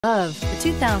Of the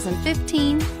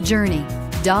 2015 Journey.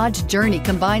 Dodge Journey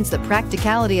combines the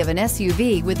practicality of an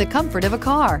SUV with the comfort of a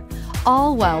car,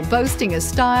 all while boasting a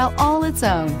style all its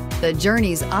own. The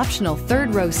Journey's optional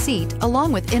third-row seat,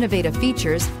 along with innovative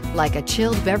features like a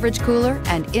chilled beverage cooler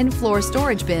and in-floor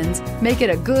storage bins, make it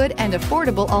a good and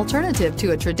affordable alternative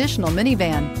to a traditional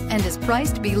minivan and is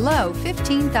priced below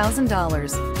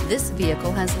 $15,000. This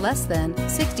vehicle has less than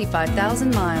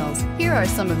 65,000 miles. Here are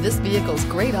some of this vehicle's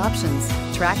great options: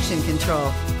 traction control,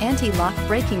 anti-lock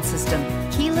braking system,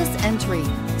 keyless entry,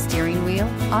 steering wheel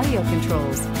audio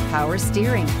controls, power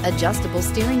steering, adjustable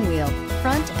steering wheel,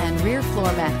 front and rear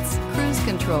floor mats, cruise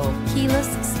control, keyless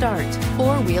start,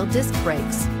 four-wheel disc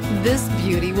brakes. This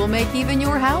beauty will make even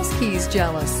your house keys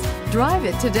jealous. Drive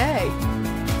it today.